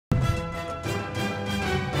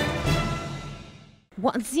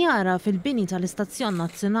Waqt żjara fil-bini tal-Istazzjon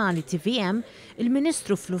Nazzjonali TVM,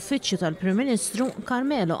 il-Ministru fl-Uffiċċju tal-Prim Ministru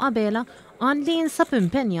Carmelo Abela għan li jinsab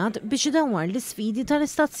impenjat biex idawwar l-isfidi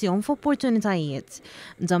tal-istazzjon f'opportunitajiet.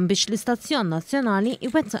 Dan biex l-Istazzjon Nazzjonali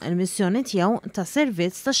iwettaq il-missjoni tiegħu ta'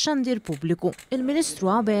 servizz tax-xandir pubbliku. Il-Ministru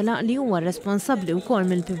Abela li huwa responsabbli wkoll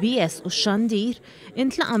mill-PBS u x-xandir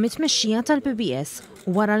intlaqa mit-tmexxija tal-PBS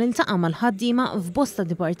u wara li iltaqa' mal-ħaddiema f'bosta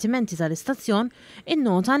dipartimenti tal-istazzjon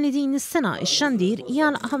innota li din is-sena x-xandir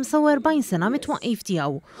jagħlaq 45 sena mit-twaqqif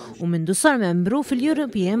tiegħu u mindu sar membru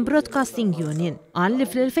fil-European Broadcasting Union. Qal li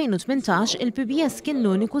fl-2018 il-PBS kien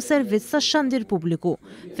l-uniku servizz tax-xandir pubbliku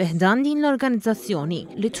fi ħdan din l-organizzazzjoni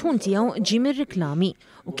li dħul tiegħu ġie mir-riklami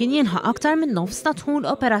u kien jinħaq aktar minn nofs ta' dħul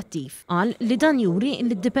operattiv. Qal li dan juri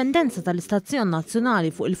li d-dipendenza tal-Istazzjon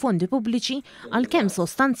Nazzjonali fuq il-fondi pubbliċi għalkemm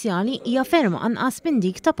sostanzjali hija ferm anqas minn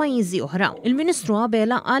dik ta' pajjiżi oħra. Il-Ministru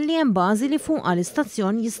Abela qal li hemm bażi li fuqha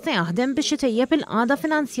l-istazzjon jista' jaħdem biex itejjeb il-qagħda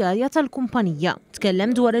finanzjarja tal-kumpanija.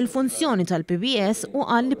 Tkellem dwar il-funzjoni tal-PBS u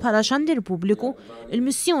qal li bħala xandir pubbliku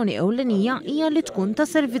il-missjoni ewlenija hija li tkun ta'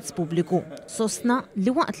 servizz pubbliku. Sostna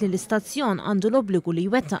li waqt li l-istazzjon għandu l-obbligu li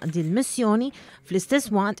jwettaq din il-missjoni,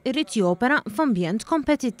 fl-istess waqt irid jopera f'ambjent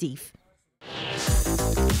kompetittiv.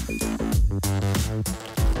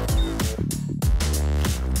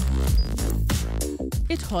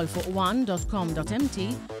 Idħol fuq one.com.mt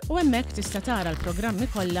u hemmhekk tista' tara l-programmi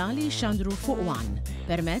kollha li jxandru fuq One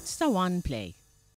permezz ta' One Play.